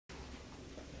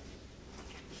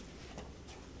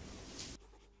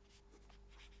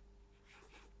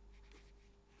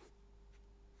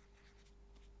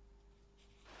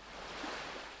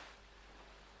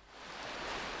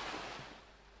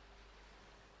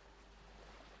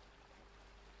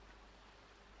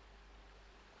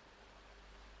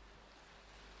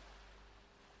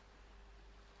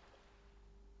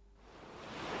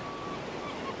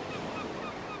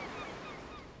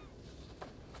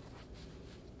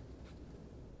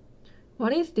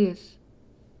What is this?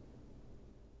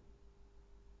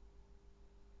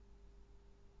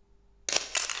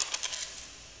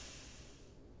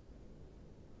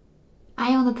 I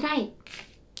wanna try.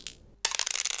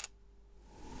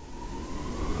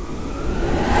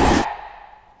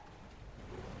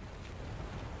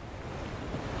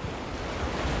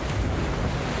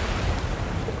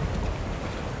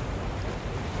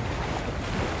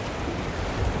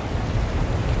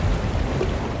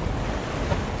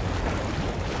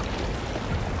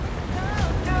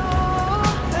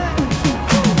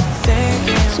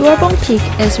 Swarborn Peak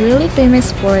is really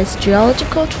famous for its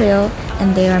geological trail,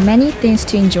 and there are many things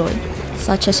to enjoy,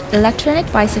 such as electronic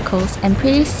bicycles and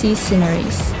pretty sea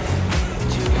sceneries.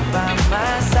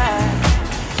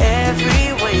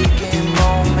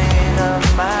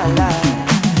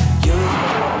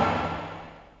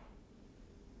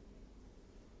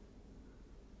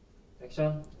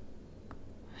 Action.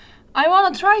 I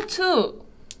wanna try too.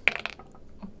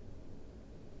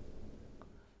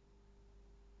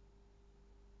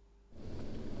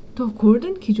 The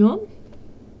golden 기존?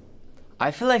 I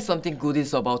feel like something good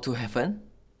is about to happen.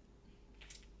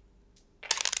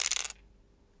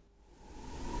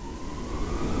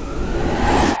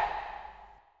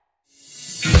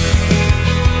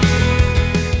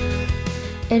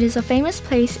 It is a famous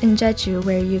place in Jeju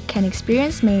where you can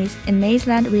experience maze in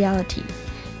Mazeland reality.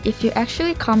 If you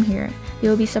actually come here,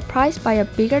 you'll be surprised by a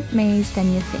bigger maze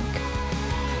than you think.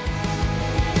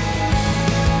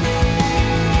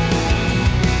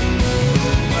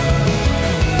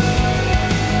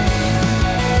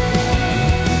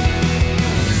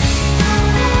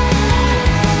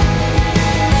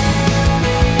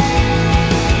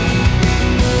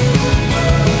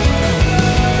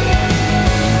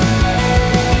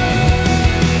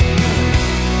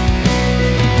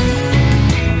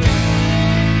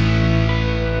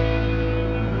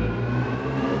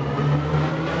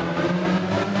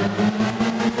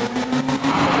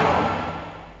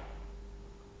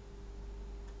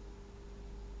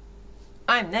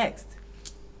 I'm next.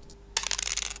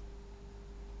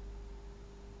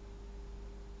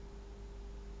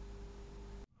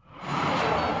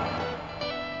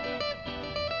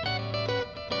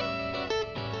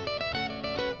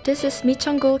 This is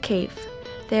Micheonggul Cave.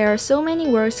 There are so many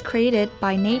works created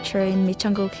by nature in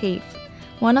Micheonggul Cave.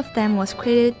 One of them was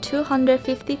created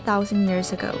 250,000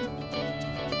 years ago.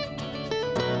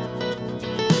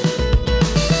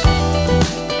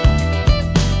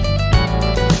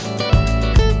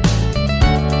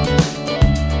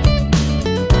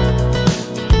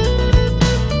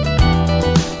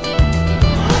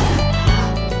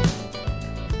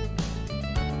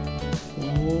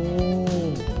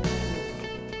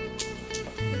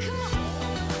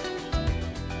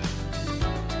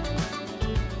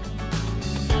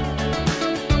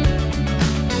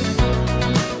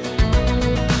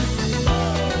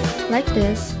 Like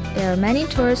this, there are many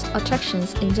tourist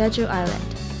attractions in Jeju Island.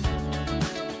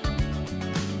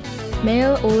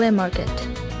 Mail Ole Market,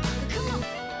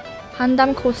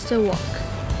 Handam Coastal Walk,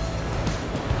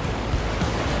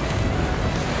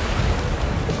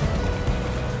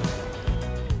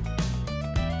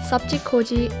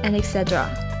 Sapjikoji, and etc.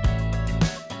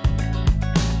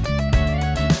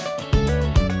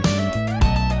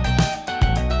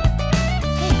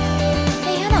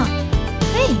 Hey, Hannah!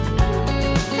 Hey!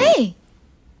 Hey!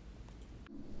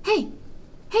 Hey!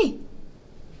 Hey!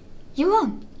 You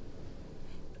won!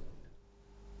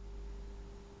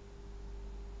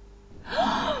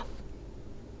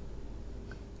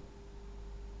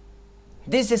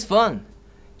 This is fun.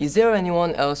 Is there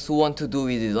anyone else who want to do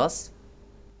it with us?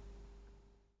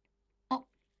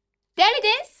 Belly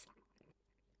dance?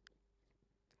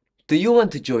 Do you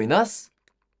want to join us?